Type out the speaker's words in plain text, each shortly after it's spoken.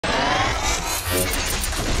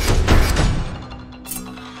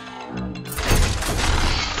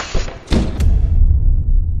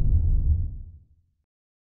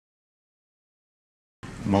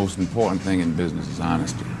The most important thing in business is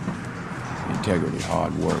honesty, integrity,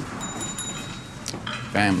 hard work,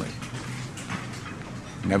 family,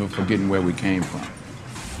 never forgetting where we came from.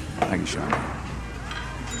 Thank you, Sean.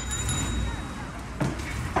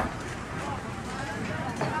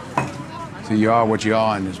 See, you are what you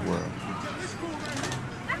are in this world.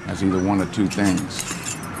 That's either one or two things.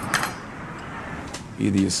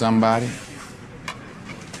 Either you're somebody,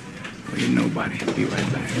 or you're nobody. Be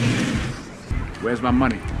right back. Where's my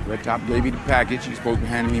money? Red Top gave you the package. You're supposed to be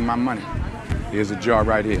handing me my money. Here's a jar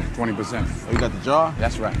right here, 20%. Oh, you got the jar?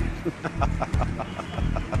 That's right. Get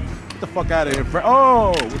the fuck out of here, Frank. Oh,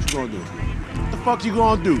 what you gonna do? What the fuck you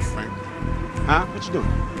gonna do, Frank? Huh? What you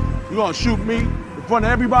doing? You gonna shoot me in front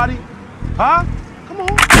of everybody? Huh? Come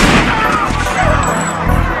on.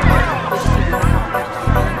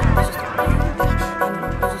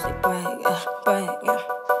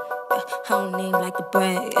 I don't need like the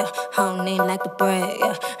bread, yeah. I don't need like the bread,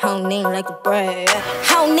 yeah. I don't need like the bread, yeah.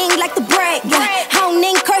 I don't need like the bread, yeah. I don't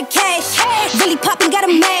need Kurt Cash. Really poppin', got a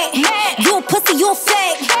mad. You a pussy, you a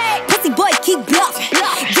fag. Pussy boy, keep bluffing.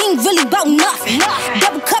 You ain't really bout nothing.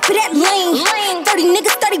 Double cup of that lean. 30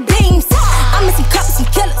 niggas, 30 beams. I'm in some cups, some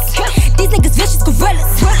killers. These niggas vicious gorillas.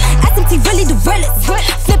 SMT really the realest.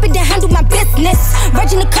 Flippin' to handle my business.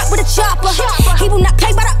 Virgin the cup with a chopper. He will not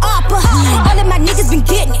play by the opera. All of my niggas been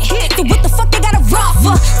getting it. So what the fuck they got a raw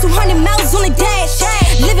for? 200 miles on the dash.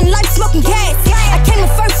 Living life smoking gas. I came in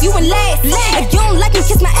first, you in last. If you don't like me,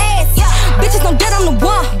 kiss my ass. Bitches know that I'm the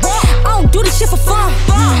one. I don't do this shit for fun.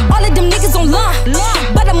 All of them niggas on line,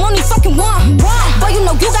 but I'm only fucking one. Boy, you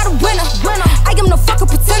know you got a winner. I am no fucking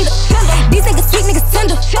pretender. These niggas sweet, niggas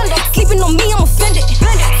tender. Sleeping on me, I'm offended.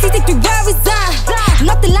 CC3 where I resign.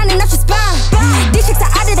 Nothing lining up your spine. These chicks are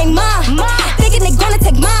out of their mind. Thinking they gonna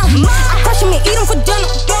take mine. I crush them and eat them for dinner.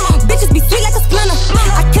 Bitches be sweet like a splinter.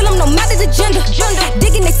 I kill them no matter the gender.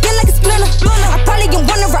 Digging their skin like a splinter. I probably am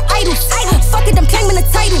one of her idols. Fuck it, I'm claiming the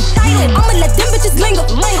title. I'ma let them bitches linger.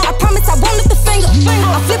 I promise I won't lift a finger.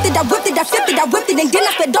 I flipped it, I whipped it, I flipped it, I whipped it, and then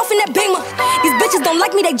I sped off in that beamer. These bitches don't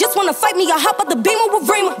like me, they just wanna fight me. I hop out the beamer with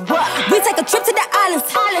Rayma. We take a trip to the islands.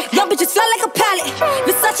 Young bitches fly like a pilot.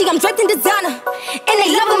 Versace, I'm draped in designer. And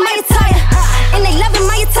they loving my attire. And they loving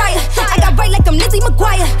my attire. I got right like I'm Lizzie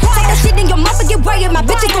McGuire. Take that shit in your mouth and get wired. My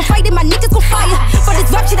bitches gon' fight it, my niggas gon' fire. For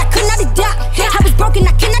this rap shit, I could not adapt. I was broken,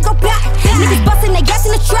 I cannot go back. Niggas bustin' they gas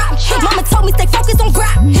in the trap. Mama told me stay focused on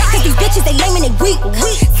rap. Cause these bitches, they lame and they weak.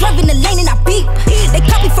 Swerving the lane and I beat. They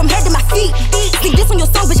copy from head to my feet. See this on your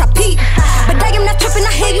song, bitch, I peep. But I am not tripping,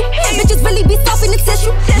 I hear you. Bitches really be soft in the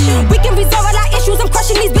tissue. We can resolve all our issues. I'm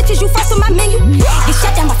crushing these bitches, you first on my menu. Get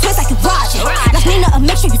shut down my twist like a Roger. Let's Nina,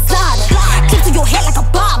 make sure you slide it. Clip to your head like a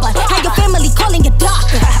barber. How your family calling your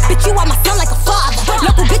doctor. Bitch, you are my son like a father.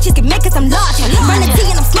 Local bitches get mad cause I'm larger. Run the tea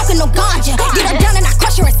and I'm smoking no ganja. Get her down and I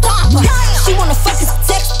crush her and stomp her. She wanna fuck cause I'm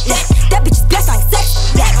sexy. That bitch is blessed, I ain't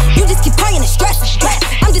sexy. You just keep crying and stressing.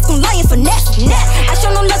 I'm just gon' lie and finesse. I show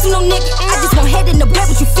no love to no nigga. I just want head in the bed,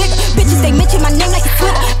 what you figure. Bitches, they mention my name like a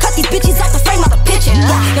Twitter. Cut these bitches out the frame of the picture.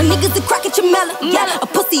 Your niggas a crack at your melon. A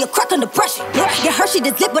pussy a crack under pressure. Yeah, her shit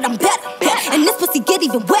is lit, but I'm better. And this pussy get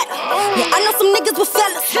even wetter. Yeah, I know some niggas with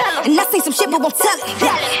fellas. And I seen some shit, but won't tell it.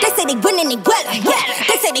 They say they winning, they wetter.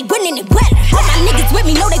 They say they winning, they wetter. All my niggas with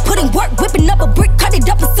me know they put in work. Whipping up a brick, cut it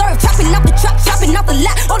up and serve. Chopping out the trap, chopping out the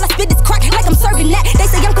lap. All I spit is crack like I'm serving that. They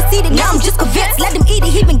say I'm conceited, now I'm just convinced. Let them eat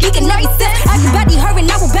it, he been geeking every since. I can baddie her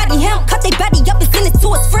and I will baddie him. Cut they baddie up and send it to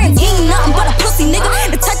his friends. He ain't nothing but a pussy nigga.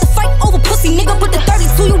 The type to fight over pussy nigga. Put the 30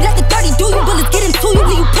 to you, let the 30 do you. Bullets get into you,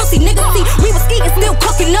 leave you pussy nigga. See, we was eating, still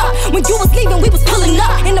cooking up. When you was leaving, we was pulling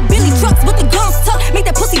up. In the Billy trucks with the guns tucked. Make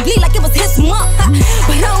that pussy bleed like it was his month.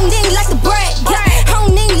 But I don't need like the bread, yeah. I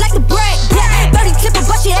don't need like the bread, yeah. 30 clip or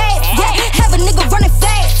bust your ass, yeah. Have a nigga running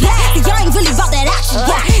fast, yeah. Y'all ain't really about that action,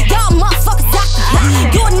 yeah. Y'all motherfuckers acting,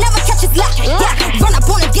 yeah. You will never catch us lacking, yeah. Run up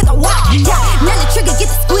on and get the whack, yeah. Now the trigger get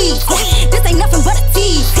the squeeze, yeah. This ain't nothing but a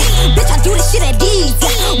tease, yeah. Bitch, I do this shit at ease,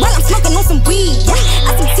 yeah. While I'm smoking on some weed, yeah.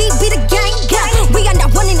 I think T be the gang, yeah. We are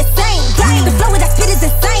not one in the same, yeah. The flow that I spit is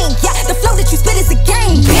insane, yeah. The flow that you spit is a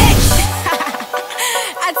game, bitch.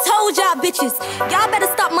 I told y'all bitches, y'all better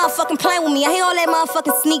stop motherfucking playing with me. I hear all that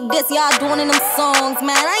motherfucking sneak diss y'all doing in them songs,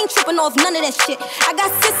 man. I ain't tripping off none of that shit. I got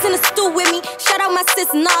sis in the stew with me. Shout out my sis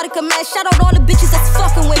Nautica, man. Shout out all the bitches that's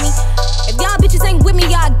fucking with me. If y'all bitches ain't with me,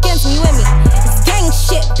 y'all against me, with me. It's gang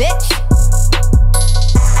shit, bitch.